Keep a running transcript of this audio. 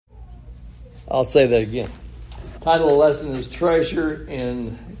I'll say that again. Title of the lesson is Treasure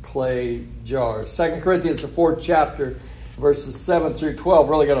in Clay Jars. 2 Corinthians, the 4th chapter, verses 7 through 12.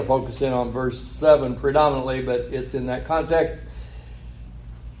 Really going to focus in on verse 7 predominantly, but it's in that context.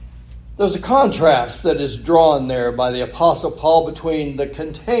 There's a contrast that is drawn there by the Apostle Paul between the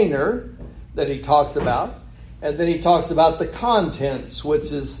container that he talks about, and then he talks about the contents,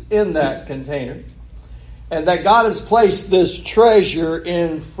 which is in that container. And that God has placed this treasure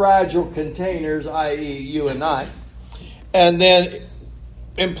in fragile containers, i.e. you and I. And then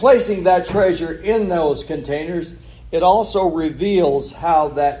in placing that treasure in those containers, it also reveals how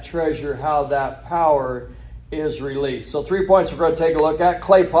that treasure, how that power is released. So 3 points we're going to take a look at.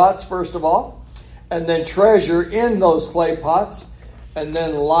 Clay pots, first of all. And then treasure in those clay pots. And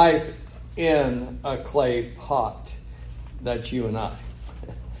then life in a clay pot. That's you and I.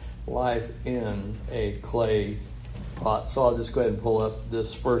 Life in a clay pot. So I'll just go ahead and pull up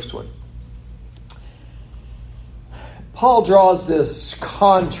this first one. Paul draws this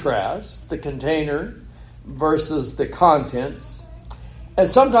contrast, the container versus the contents. And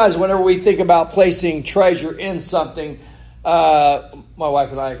sometimes whenever we think about placing treasure in something, my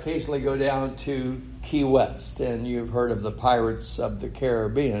wife and I occasionally go down to Key West. And you've heard of the Pirates of the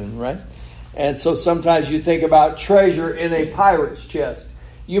Caribbean, right? And so sometimes you think about treasure in a pirate's chest.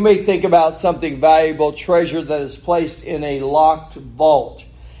 You may think about something valuable, treasure that is placed in a locked vault.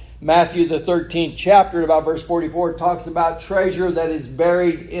 Matthew, the 13th chapter, about verse 44, talks about treasure that is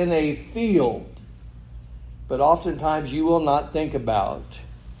buried in a field. But oftentimes you will not think about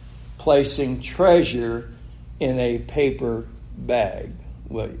placing treasure in a paper bag,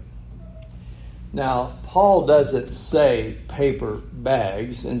 will you? Now, Paul doesn't say paper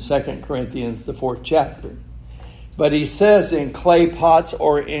bags in 2 Corinthians, the 4th chapter. But he says in clay pots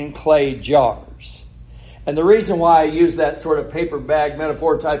or in clay jars. And the reason why I use that sort of paper bag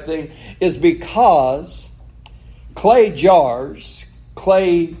metaphor type thing is because clay jars,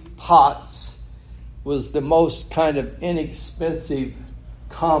 clay pots, was the most kind of inexpensive,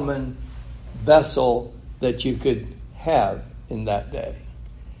 common vessel that you could have in that day.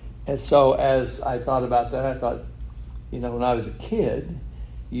 And so as I thought about that, I thought, when I was a kid,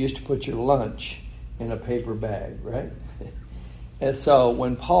 you used to put your lunch in a paper bag, right? And so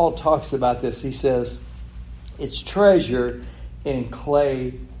when Paul talks about this, he says it's treasure in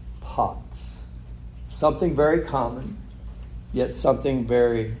clay pots. Something very common, yet something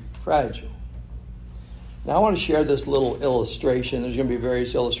very fragile. Now I want to share this little illustration. There's going to be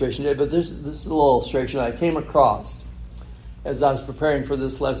various illustrations today, but this is a little illustration I came across as I was preparing for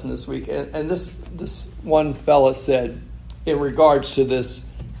this lesson this week. And this one fella said, in regards to this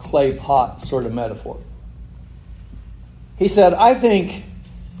clay pot sort of metaphor. He said, I think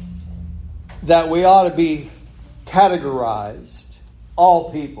that we ought to be categorized,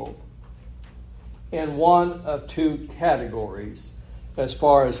 all people, in one of two categories as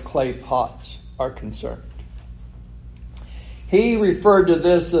far as clay pots are concerned. He referred to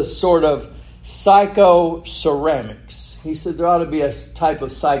this as sort of psychoceramics. He said there ought to be a type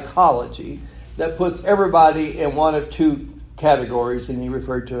of psychology that puts everybody in one of two categories, and he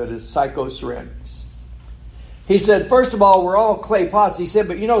referred to it as psychoceramics. He said, first of all, we're all clay pots. He said,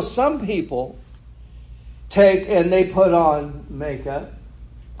 but some people take and they put on makeup,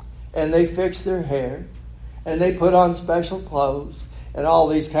 and they fix their hair, and they put on special clothes, and all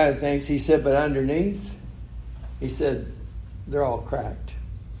these kind of things. He said, but underneath, he said, they're all cracked.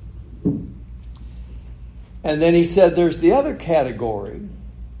 And then he said, there's the other category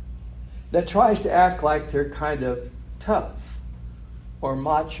that tries to act like they're kind of tough or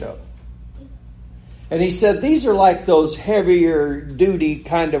macho. And he said, these are like those heavier duty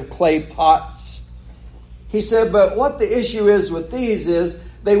kind of clay pots. He said, but what the issue is with these is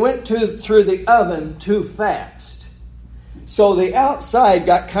they went through the oven too fast. So the outside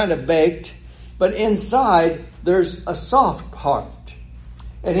got kind of baked, but inside there's a soft part.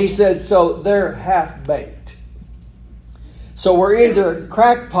 And he said, so they're half baked. So we're either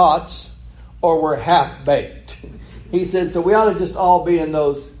crackpots or we're half baked. He said, so we ought to just all be in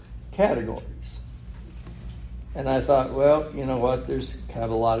those categories. And I thought, well, you know what? There's kind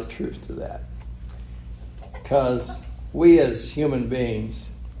of a lot of truth to that. Because we as human beings,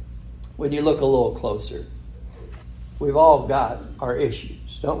 when you look a little closer, we've all got our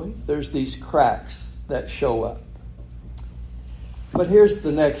issues, don't we? There's these cracks that show up. But here's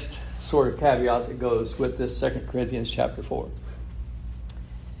the next sort of caveat that goes with this 2 Corinthians chapter 4.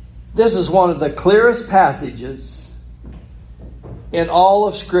 This is one of the clearest passages in all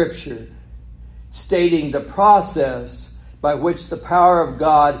of Scripture stating the process by which the power of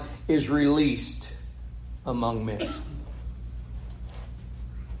God is released among men.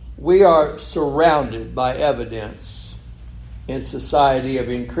 We are surrounded by evidence in society of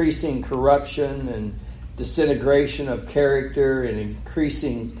increasing corruption and disintegration of character and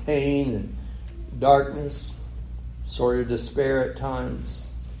increasing pain and darkness, sort of despair at times.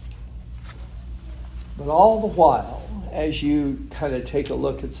 But all the while, as you kind of take a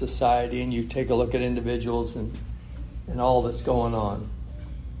look at society and you take a look at individuals and all that's going on,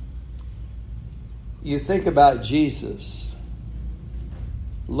 you think about Jesus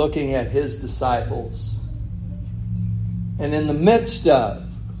looking at his disciples, and in the midst of,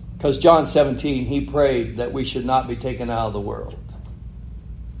 because John 17, he prayed that we should not be taken out of the world.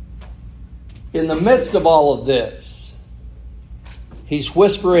 In the midst of all of this, he's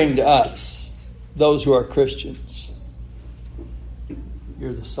whispering to us, those who are Christians,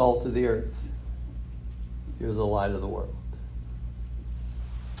 you're the salt of the earth. You're the light of the world.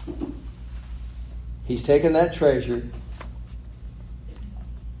 He's taken that treasure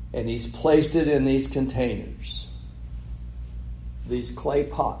and he's placed it in these containers, these clay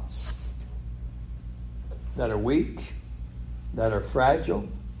pots that are weak, that are fragile,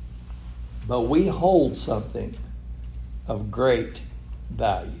 but we hold something of great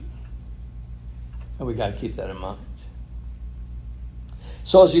value. And we got to keep that in mind.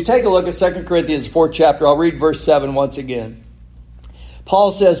 So as you take a look at 2 Corinthians 4th chapter, I'll read verse 7 once again.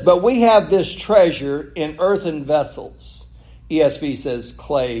 Paul says, but we have this treasure in earthen vessels. ESV says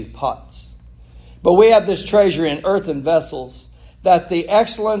clay pots. But we have this treasure in earthen vessels, that the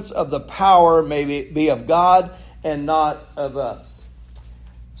excellence of the power may be of God and not of us.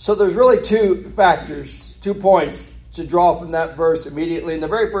 So there's really two factors, 2 points to draw from that verse immediately. And the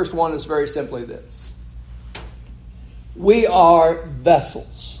very first one is very simply this. We are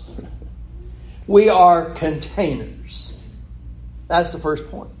vessels. We are containers. That's the first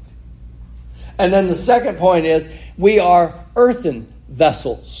point. And then the second point is we are earthen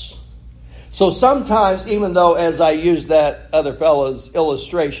vessels. So sometimes, even though as I use that other fellow's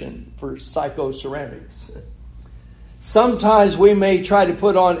illustration for psychoceramics, sometimes we may try to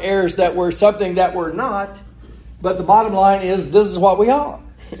put on airs that we're something that we're not, but the bottom line is this is what we are.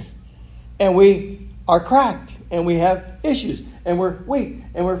 And we are cracked, and we have issues, and we're weak,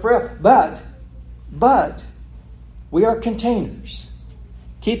 and we're frail. But we are containers.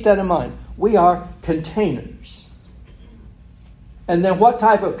 Keep that in mind. We are containers. And then what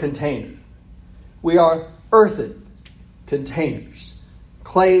type of container? We are earthen containers.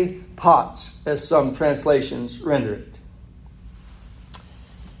 Clay pots, as some translations render it.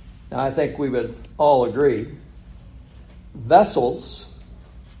 Now, I think we would all agree, vessels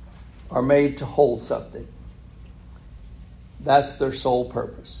are made to hold something. That's their sole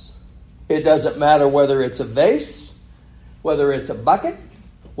purpose. It doesn't matter whether it's a vase, whether it's a bucket,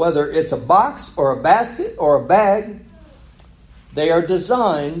 whether it's a box or a basket or a bag. They are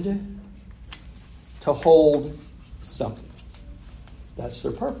designed to hold something. That's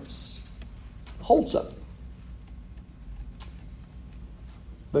their purpose. Hold something.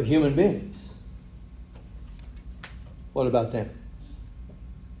 But human beings, what about them?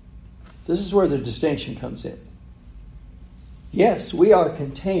 This is where the distinction comes in. Yes, we are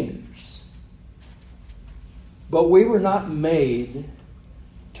containers, but we were not made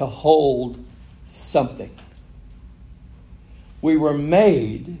to hold something. We were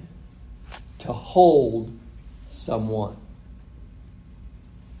made to hold someone.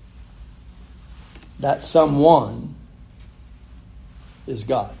 That someone is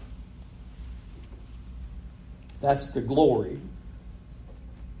God. That's the glory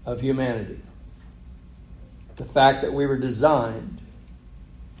of humanity. The fact that we were designed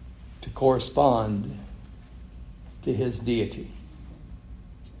to correspond to his deity.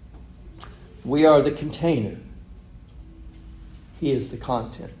 We are the container. He is the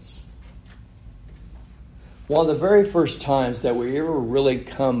contents. One of the very first times that we ever really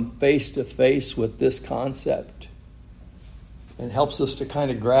come face to face with this concept, and helps us to kind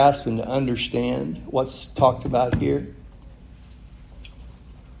of grasp and to understand what's talked about here.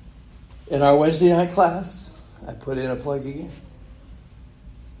 In our Wednesday night class, I put in a plug again.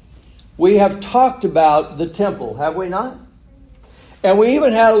 We have talked about the temple, have we not? And we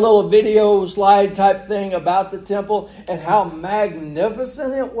even had a little video slide type thing about the temple and how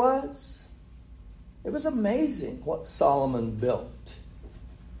magnificent it was. It was amazing what Solomon built.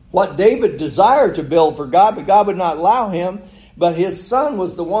 What David desired to build for God, but God would not allow him. But his son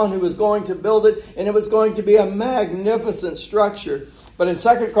was the one who was going to build it, and it was going to be a magnificent structure. But in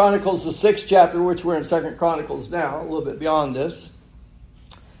 2 Chronicles, the 6th chapter, which we're in 2 Chronicles now, a little bit beyond this,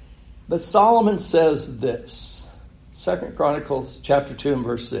 but Solomon says this, 2 Chronicles chapter 2 and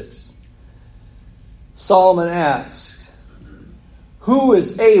verse 6. Solomon asked, Who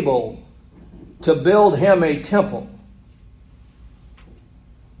is able to build him a temple?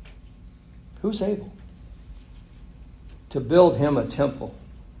 Who's able to build him a temple?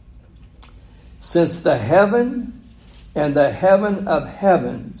 Since the heaven and the heaven of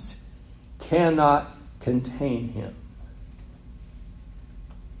heavens cannot contain him.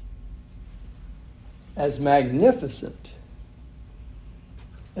 As magnificent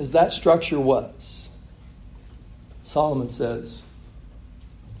as that structure was, Solomon says,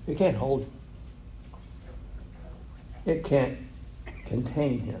 it can't hold him. It can't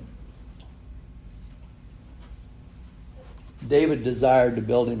contain him. David desired to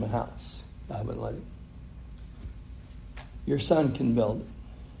build him a house. God wouldn't let him. Your son can build it.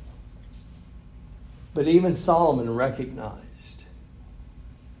 But even Solomon recognized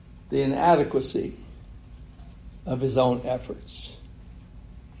the inadequacy of his own efforts.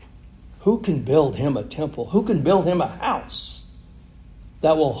 Who can build him a temple? Who can build him a house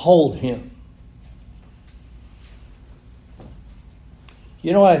that will hold him?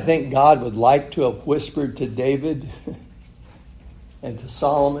 You know what I think God would like to have whispered to David and to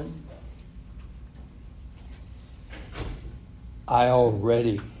Solomon? I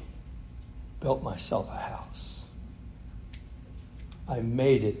already built myself a house. I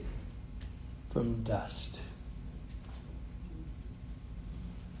made it from dust.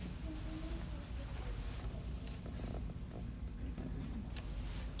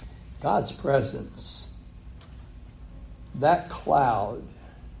 God's presence, that cloud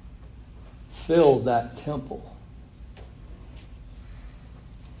filled that temple.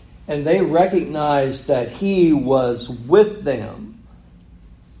 And they recognized that he was with them.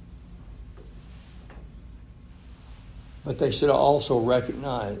 But they should have also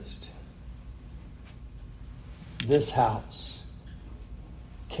recognized this house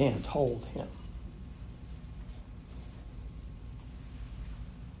can't hold him.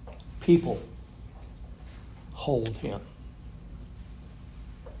 People hold him.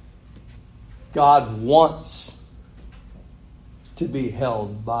 God wants to be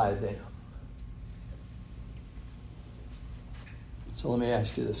held by them. So let me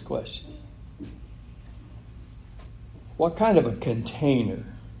ask you this question. What kind of a container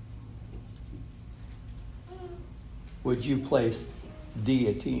would you place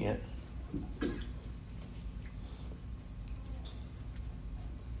deity in?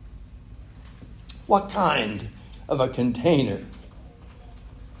 What kind of a container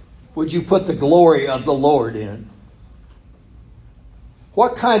would you put the glory of the Lord in?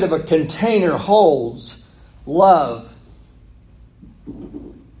 What kind of a container holds love?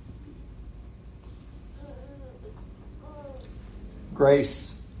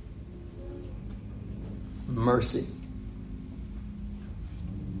 Grace, mercy,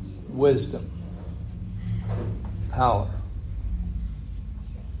 wisdom, power.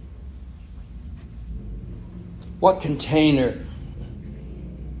 What container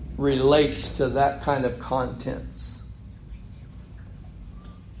relates to that kind of contents?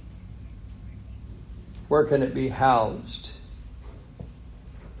 Where can it be housed?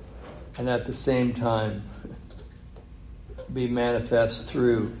 And at the same time, be manifest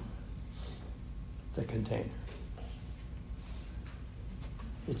through the container.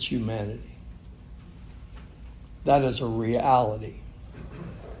 It's humanity. That is a reality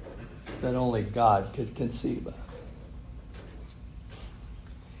that only God could conceive of.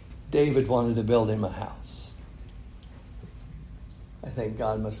 David wanted to build him a house. I think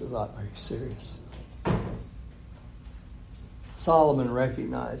God must have thought, are you serious? Solomon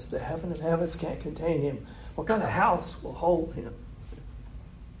recognized the heaven of heavens can't contain him. What kind of house will hold him?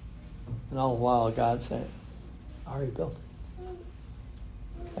 And all the while God said, I already built it.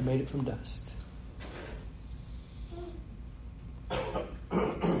 I made it from dust.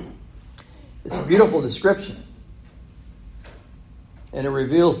 It's a beautiful description. And it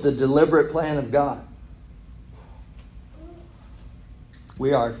reveals the deliberate plan of God.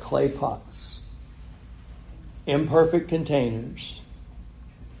 We are clay pots, imperfect containers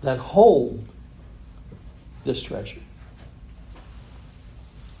that hold this treasure.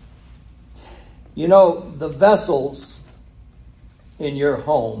 You know, the vessels in your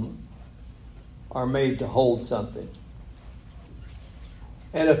home are made to hold something.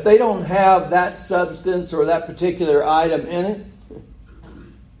 And if they don't have that substance or that particular item in it,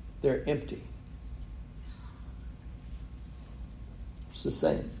 they're empty. It's the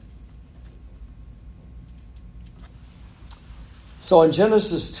same. So in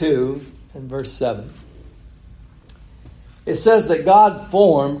Genesis 2 and verse 7, it says that God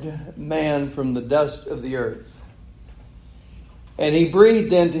formed man from the dust of the earth, and he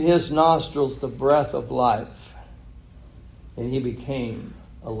breathed into his nostrils the breath of life, and he became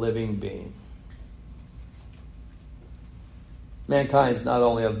a living being. Mankind is not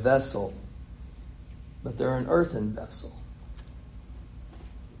only a vessel, but they're an earthen vessel,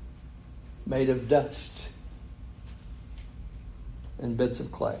 made of dust and bits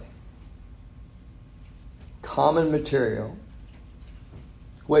of clay. Common material,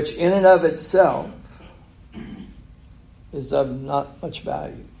 which in and of itself is of not much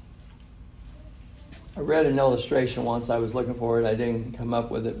value. I read an illustration once. I was looking for it. I didn't come up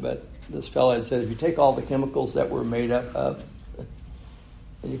with it, but this fellow had said, if you take all the chemicals that we're made up of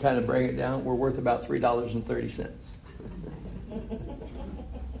and you kind of bring it down, we're worth about $3.30.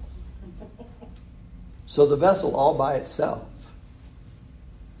 So the vessel all by itself,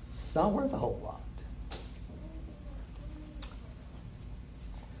 it's not worth a whole lot.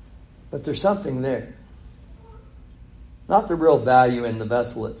 But there's something there. Not the real value in the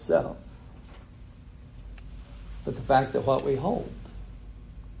vessel itself, but the fact that what we hold.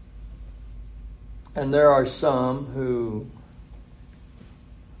 And there are some who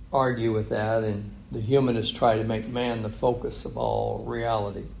argue with that, and the humanists try to make man the focus of all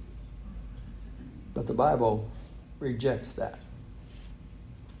reality. But the Bible rejects that.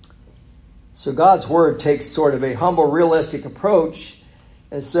 So God's Word takes sort of a humble, realistic approach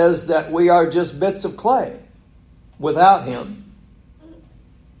and says that we are just bits of clay without Him,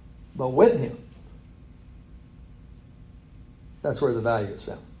 but with Him. That's where the value is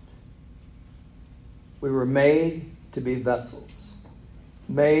found. We were made to be vessels,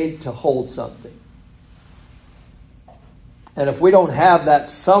 made to hold something. And if we don't have that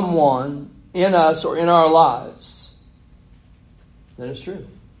someone in us or in our lives, then it's true.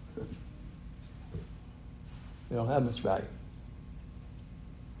 We don't have much value.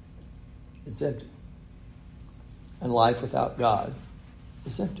 It's empty. And life without God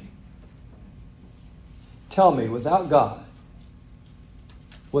is empty. Tell me, without God,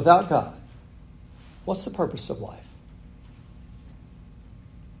 what's the purpose of life?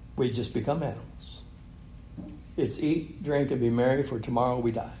 We just become animals. It's eat, drink, and be merry, for tomorrow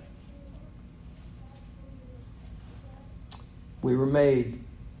we die. We were made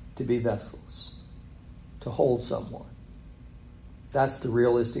to be vessels, to hold someone. That's the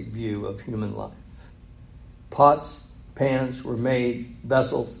realistic view of human life. Pots, pans were made,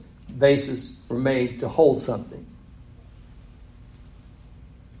 vessels, vases were made to hold something.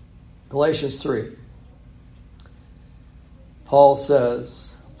 Galatians 3. Paul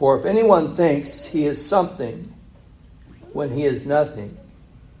says, for if anyone thinks he is something when he is nothing,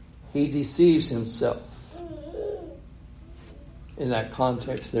 he deceives himself. In that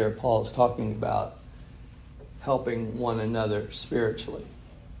context there, Paul is talking about helping one another spiritually.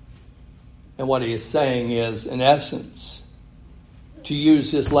 And what he is saying is, in essence, to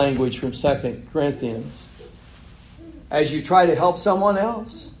use his language from 2 Corinthians, as you try to help someone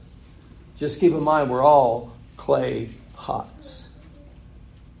else, just keep in mind we're all clay pots.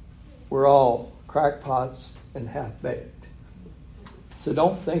 We're all crackpots and half-baked. So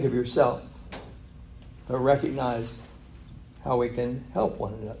don't think of yourself, but recognize how we can help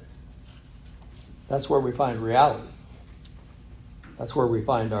one another. That's where we find reality. That's where we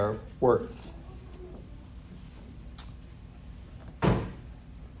find our worth.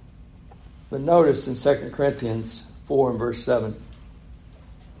 But notice in 2 Corinthians 4 and verse 7,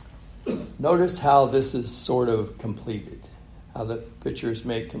 notice how this is sort of completed, how the picture is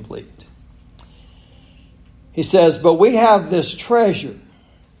made complete. He says, but we have this treasure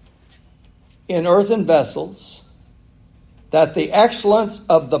in earthen vessels, that the excellence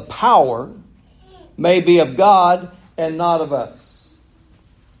of the power may be of God and not of us.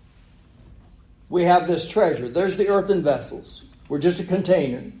 We have this treasure. There's the earthen vessels. We're just a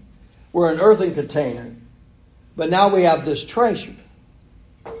container. We're an earthen container. But now we have this treasure.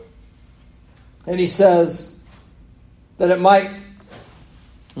 And he says that it might,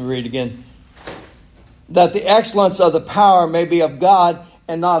 let me read again, that the excellence of the power may be of God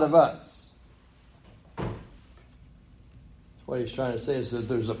and not of us. What he's trying to say is that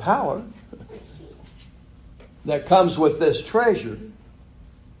there's a power that comes with this treasure.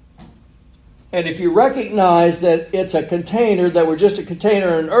 And if you recognize that it's a container, that we're just a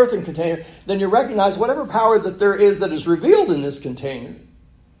container, an earthen container, then you recognize whatever power that there is that is revealed in this container,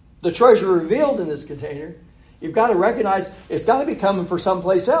 the treasure revealed in this container, you've got to recognize it's got to be coming from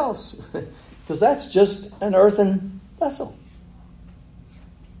someplace else. Because that's just an earthen vessel.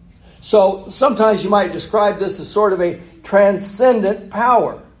 So sometimes you might describe this as sort of a transcendent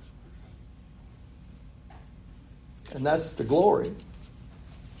power. And that's the glory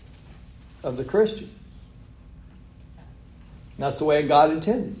of the Christian. And that's the way God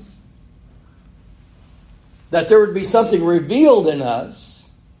intended. that there would be something revealed in us,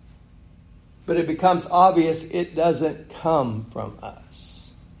 but it becomes obvious it doesn't come from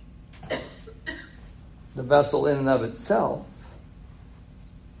us. The vessel in and of itself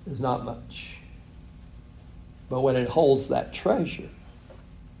is not much. But when it holds that treasure,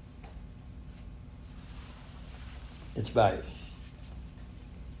 it's valuable.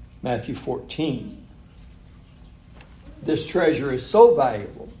 Matthew 14. This treasure is so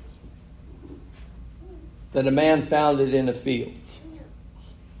valuable that a man found it in a field.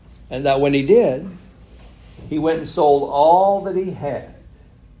 And that when he did, he went and sold all that he had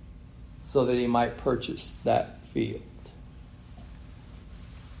so that he might purchase that field.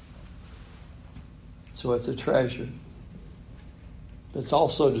 So it's a treasure that's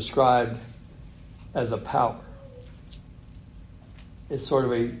also described as a power. It's sort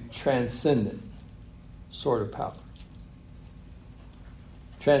of a transcendent sort of power.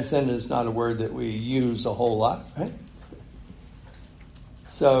 Transcendent is not a word that we use a whole lot, right?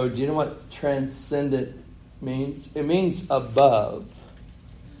 So do you know what transcendent means? It means above,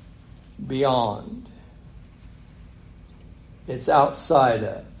 beyond. It's outside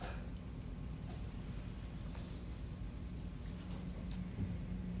of.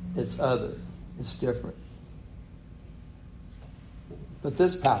 It's other. It's different. But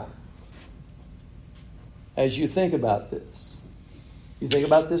this power, as you think about this, you think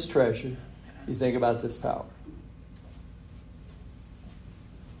about this treasure, you think about this power.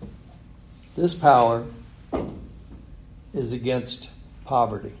 This power is against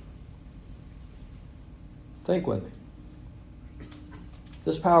poverty. Think with me.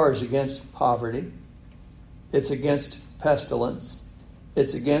 This power is against poverty. It's against pestilence.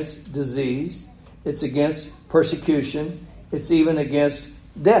 It's against disease. It's against persecution. It's even against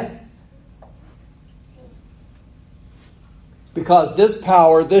death. Because this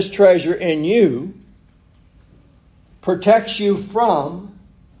power, this treasure in you, protects you from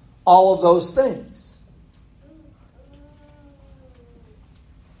all of those things.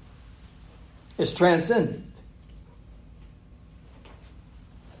 It's transcendent.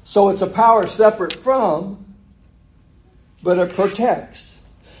 So it's a power separate from, but it protects.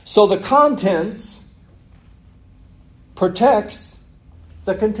 So the contents protects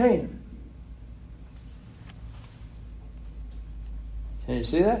the container. Can you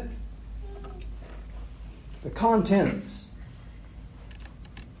see that? The contents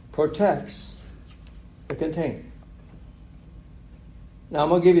protects the container. Now I'm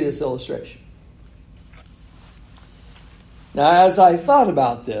going to give you this illustration. Now as I thought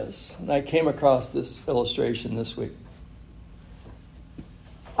about this, and I came across this illustration this week,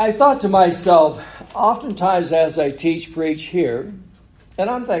 I thought to myself, oftentimes as I teach, preach here, and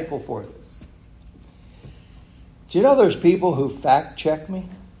I'm thankful for this. Do you know there's people who fact check me?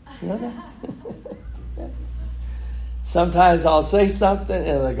 You know that? Sometimes I'll say something and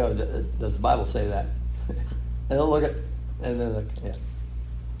they'll go, does the Bible say that? And they'll look at, and then look, yeah.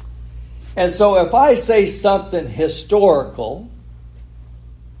 And so if I say something historical,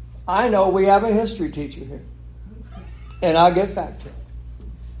 I know we have a history teacher here. And I'll get fact checked.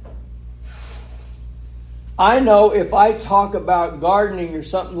 I know if I talk about gardening or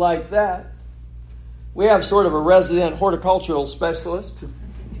something like that, we have sort of a resident horticultural specialist.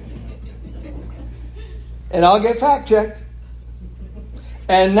 And I'll get fact checked.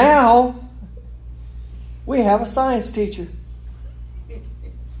 And now we have a science teacher.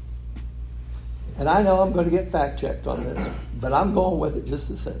 And I know I'm going to get fact checked on this, but I'm going with it just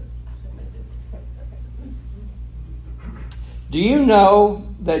the same. Do you know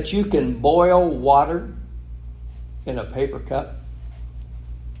that you can boil water in a paper cup?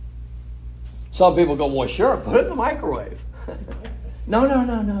 Some people go, well, sure, put it in the microwave.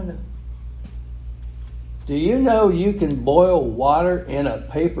 No. Do you know you can boil water in a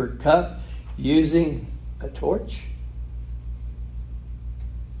paper cup using a torch?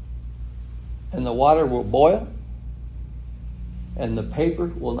 And the water will boil, and the paper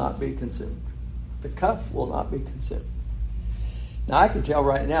will not be consumed. The cup will not be consumed. Now, I can tell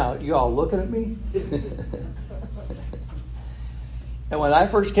right now, you all looking at me? And when I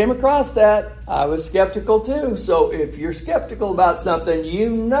first came across that, I was skeptical too. So if you're skeptical about something, you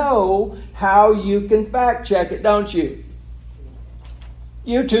know how you can fact check it, don't you?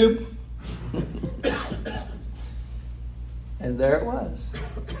 YouTube. And there it was.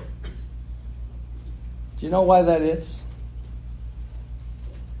 Do you know why that is?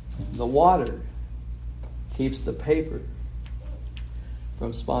 The water keeps the paper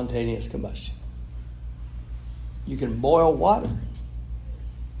from spontaneous combustion. You can boil water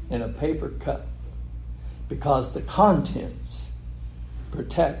in a paper cup because the contents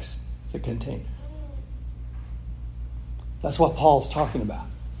protects the container. That's what Paul's talking about.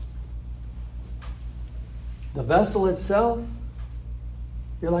 The vessel itself,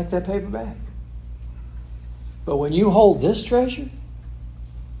 you're like that paper bag. But when you hold this treasure,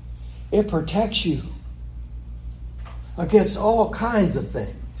 it protects you against all kinds of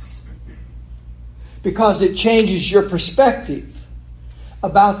things. Because it changes your perspective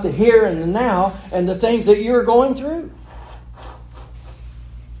about the here and the now and the things that you're going through.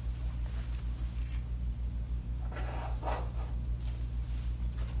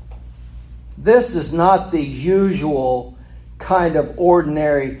 This is not the usual kind of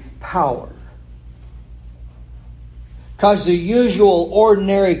ordinary power. Because the usual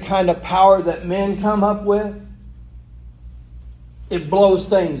ordinary kind of power that men come up with, it blows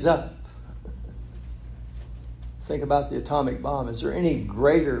things up. Think about the atomic bomb. Is there any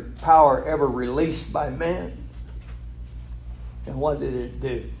greater power ever released by man? And what did it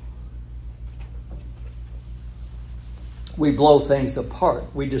do? We blow things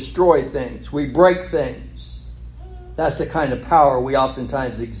apart. We destroy things. We break things. That's the kind of power we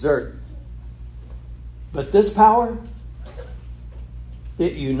oftentimes exert. But this power,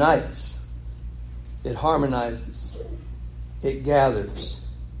 it unites. It harmonizes. It gathers.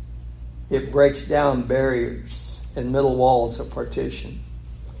 It breaks down barriers and middle walls of partition.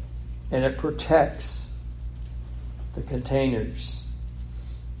 And it protects the containers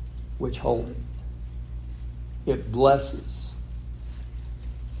which hold it. It blesses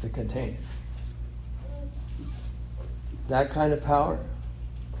the container. That kind of power,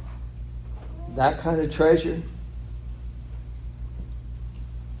 that kind of treasure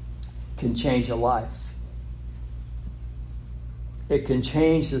can change a life. It can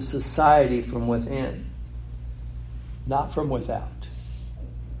change the society from within, not from without.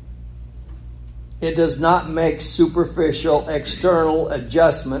 It does not make superficial external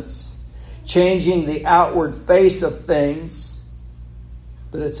adjustments, changing the outward face of things,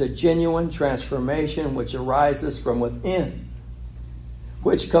 but it's a genuine transformation which arises from within,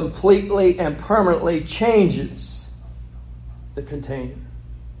 which completely and permanently changes the container.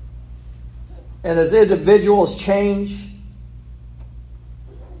 And as individuals change,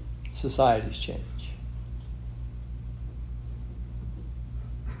 societies change.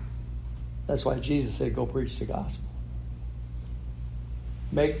 That's why Jesus said, go preach the gospel.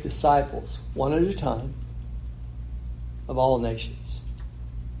 Make disciples, one at a time, of all nations.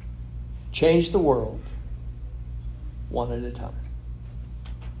 Change the world, one at a time.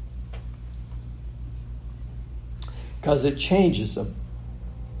 Because it changes them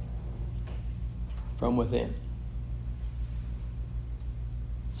from within.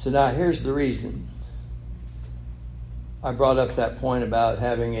 So now here's the reason I brought up that point about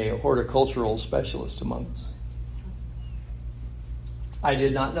having a horticultural specialist among us. I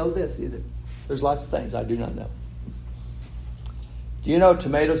did not know this either. There's lots of things I do not know. Do you know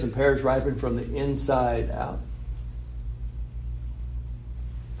tomatoes and pears ripen from the inside out?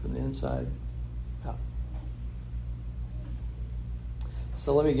 From the inside out.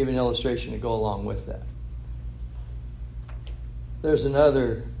 So let me give you an illustration to go along with that. There's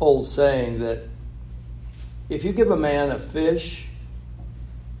another old saying that if you give a man a fish,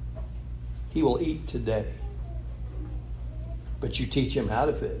 he will eat today. But you teach him how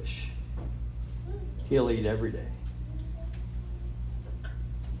to fish, he'll eat every day.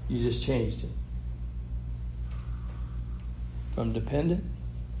 You just changed him from dependent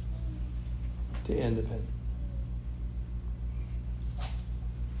to independent.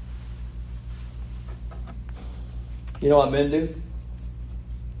 You know what men do?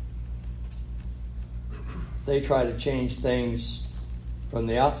 They try to change things from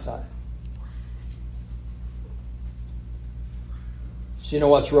the outside. So you know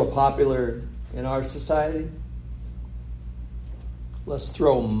what's real popular in our society? Let's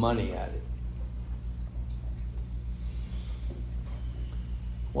throw money at it.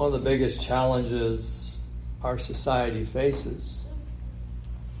 One of the biggest challenges our society faces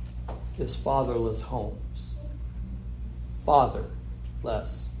is fatherless homes.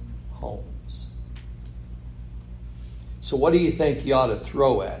 Fatherless homes. So what do you think you ought to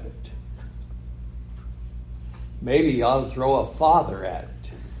throw at it? Maybe you ought to throw a father at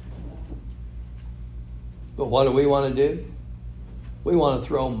it. But what do we want to do? We want to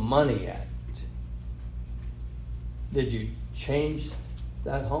throw money at it. Did you change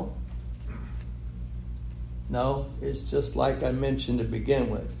that home? No, it's just like I mentioned to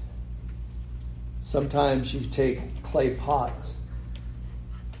begin with. Sometimes you take clay pots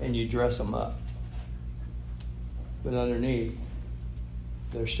and you dress them up. But underneath,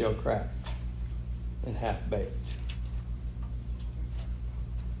 they're still cracked and half-baked.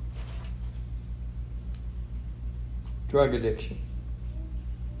 Drug addiction.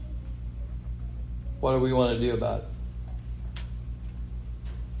 What do we want to do about it?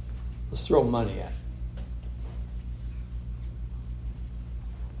 Let's throw money at it.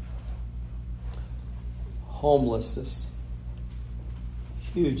 Homelessness.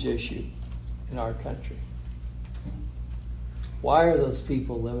 Huge issue in our country. Why are those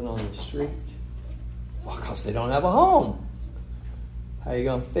people living on the street? Well, because they don't have a home. How are you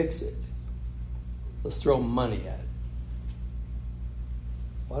going to fix it? Let's throw money at it.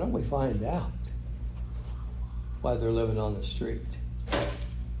 Why don't we find out why they're living on the street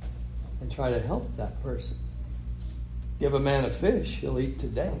and try to help that person? Give a man a fish, he'll eat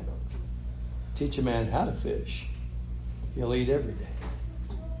today. Teach a man how to fish, he'll eat every day.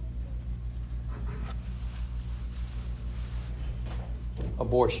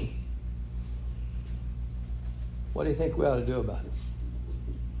 Abortion. What do you think we ought to do about it?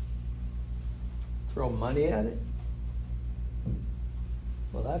 Throw money at it?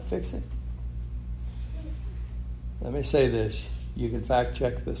 Will that fix it? Let me say this. You can fact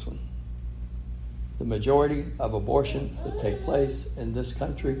check this one. The majority of abortions that take place in this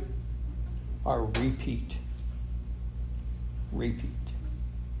country are repeat. Repeat.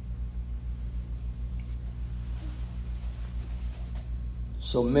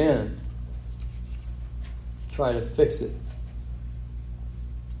 So men try to fix it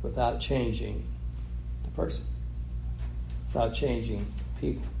without changing the person, without changing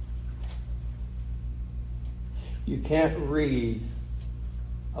people. You can't read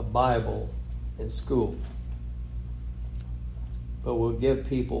a Bible in school, but we'll give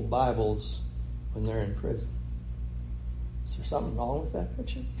people Bibles when they're in prison. Is there something wrong with that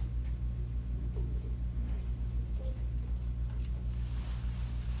picture?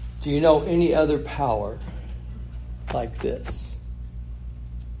 Do you know any other power like this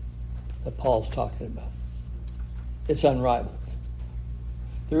that Paul's talking about? It's unrivaled.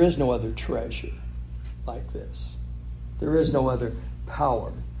 There is no other treasure like this. There is no other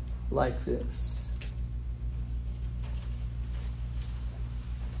power like this.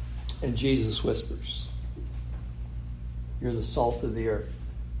 And Jesus whispers, you're the salt of the earth,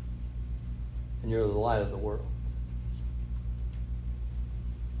 and you're the light of the world.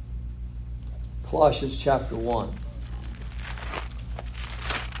 Colossians chapter 1,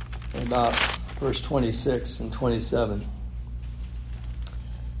 about verse 26 and 27.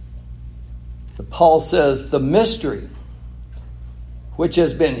 Paul says, the mystery which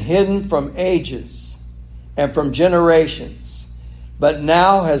has been hidden from ages and from generations, but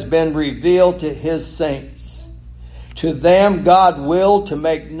now has been revealed to his saints. To them God willed to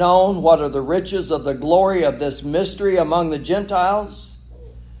make known what are the riches of the glory of this mystery among the Gentiles,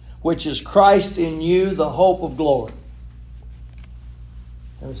 which is Christ in you, the hope of glory.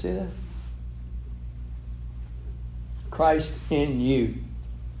 Ever see that? Christ in you.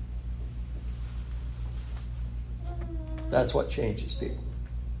 That's what changes people.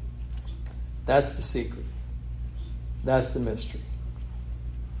 That's the secret. That's the mystery.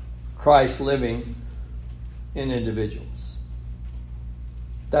 Christ living in individuals.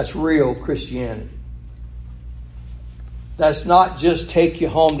 That's real Christianity. That's not just take you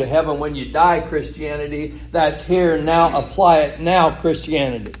home to heaven when you die Christianity. That's here now, apply it now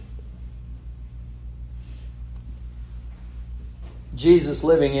Christianity. Jesus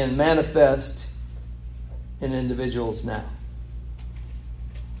living in manifest in individuals now.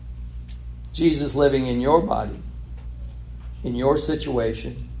 Jesus living in your body, in your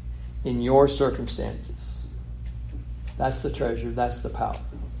situation, in your circumstances. That's the treasure. That's the power.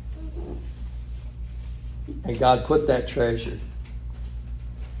 And God put that treasure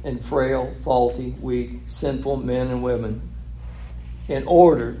in frail, faulty, weak, sinful men and women in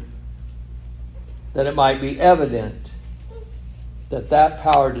order that it might be evident that that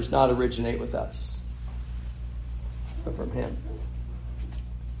power does not originate with us, but from Him.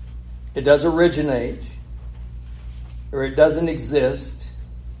 It does originate, or it doesn't exist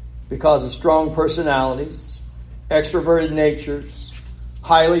because of strong personalities, extroverted natures,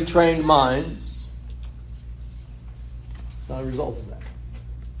 highly trained minds. It's not a result of that.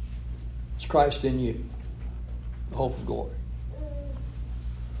 It's Christ in you, the hope of glory.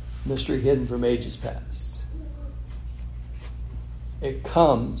 Mystery hidden from ages past. It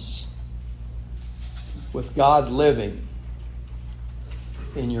comes with God living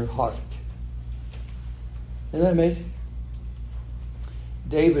in your heart. Isn't that amazing?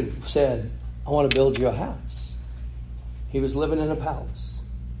 David said, I want to build you a house. He was living in a palace.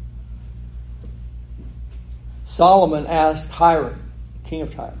 Solomon asked Hiram, king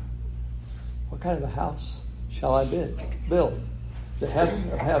of Tyre, what kind of a house shall I build? The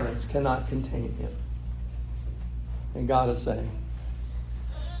heaven of heavens cannot contain him. And God is saying,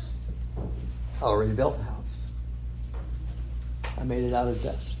 I already built a house. I made it out of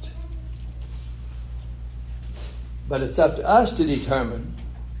dust. But it's up to us to determine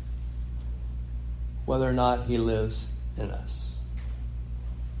whether or not he lives in us.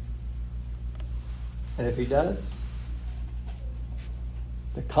 And if he does,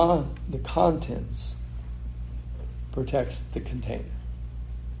 the contents protects the container.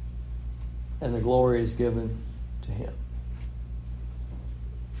 And the glory is given to him.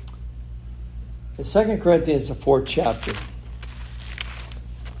 In 2 Corinthians, the 4th chapter,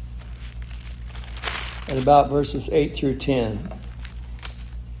 and about verses 8 through 10,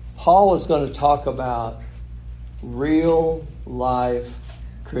 Paul is going to talk about real life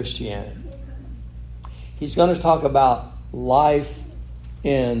Christianity. He's going to talk about life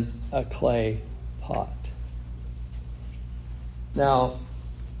in a clay pot. Now,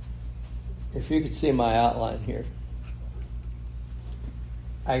 if you could see my outline here,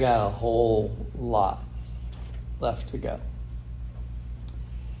 I got a whole lot left to go.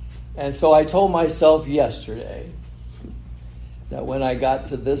 And so I told myself yesterday that when I got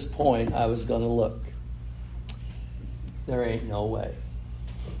to this point, I was going to look. There ain't no way.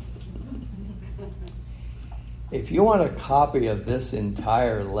 If you want a copy of this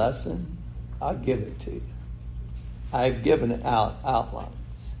entire lesson, I'll give it to you. I've given out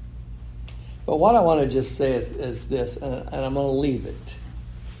outlines. But what I want to just say is this, and I'm going to leave it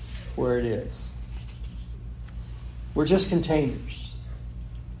where it is. We're just containers.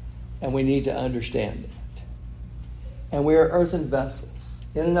 And we need to understand that. And we are earthen vessels.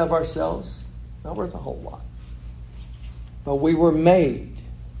 In and of ourselves, not worth a whole lot. But we were made,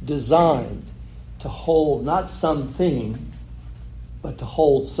 designed to hold not something, but to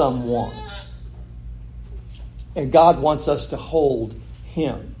hold someone. And God wants us to hold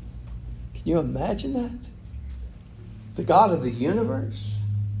him. Can you imagine that? The God of the universe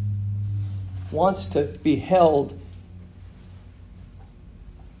wants to be held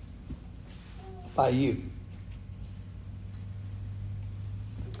by you.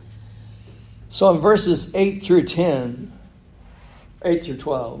 So in verses 8 through 12,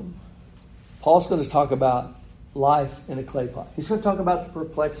 Paul's going to talk about life in a clay pot. He's going to talk about the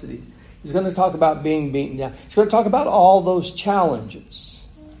perplexities. He's going to talk about being beaten down. He's going to talk about all those challenges.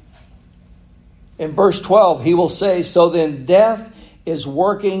 In verse 12, he will say, so then death is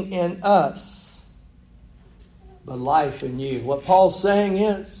working in us, but life in you. What Paul's saying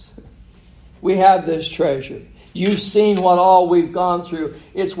is, we have this treasure. You've seen what all we've gone through.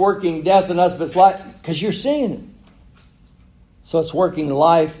 It's working death in us, but it's life, because you're seeing it. So it's working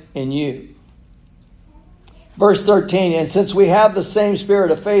life in you. Verse 13, and since we have the same spirit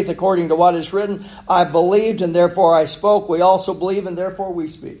of faith according to what is written, I believed and therefore I spoke. We also believe and therefore we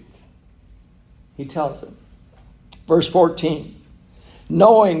speak. He tells them. Verse 14,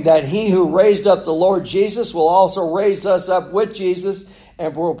 knowing that he who raised up the Lord Jesus will also raise us up with Jesus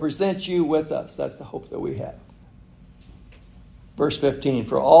and will present you with us. That's the hope that we have. Verse 15,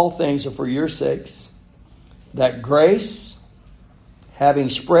 for all things are for your sakes, that grace, having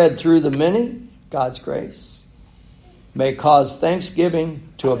spread through the many, God's grace, may cause thanksgiving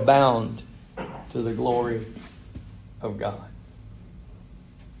to abound to the glory of God.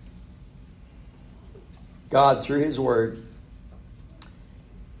 God, through his word,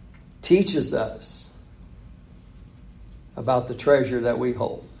 teaches us about the treasure that we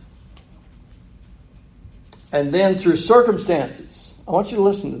hold. And then through circumstances, I want you to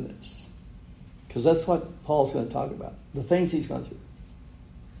listen to this, because that's what Paul's going to talk about, the things he's gone through.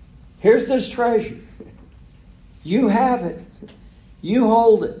 Here's this treasure. You have it. You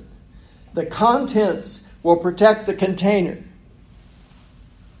hold it. The contents will protect the container.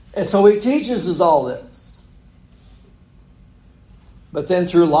 And so he teaches us all this. But then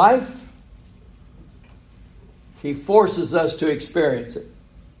through life, he forces us to experience it.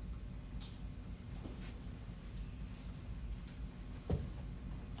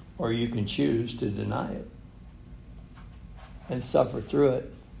 Or you can choose to deny it and suffer through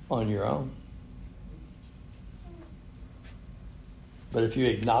it on your own. But if you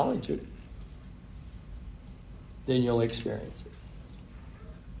acknowledge it, then you'll experience it.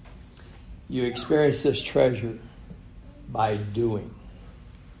 You experience this treasure by doing.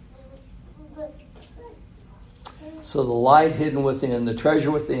 So the light hidden within, the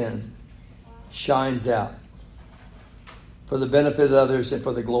treasure within, shines out for the benefit of others and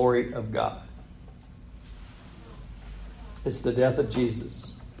for the glory of God. It's the death of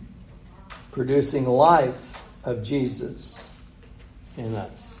Jesus, producing life of Jesus in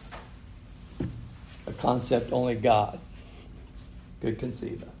us. A concept only God could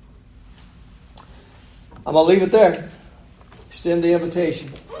conceive of. I'm going to leave it there. Extend the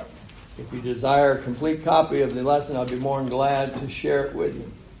invitation. If you desire a complete copy of the lesson, I'll be more than glad to share it with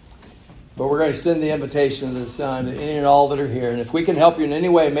you. But we're going to extend the invitation to the Son to any and all that are here. And if we can help you in any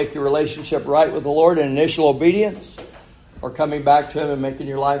way make your relationship right with the Lord in initial obedience or coming back to Him and making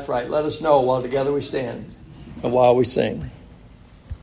your life right, let us know while together we stand and while we sing.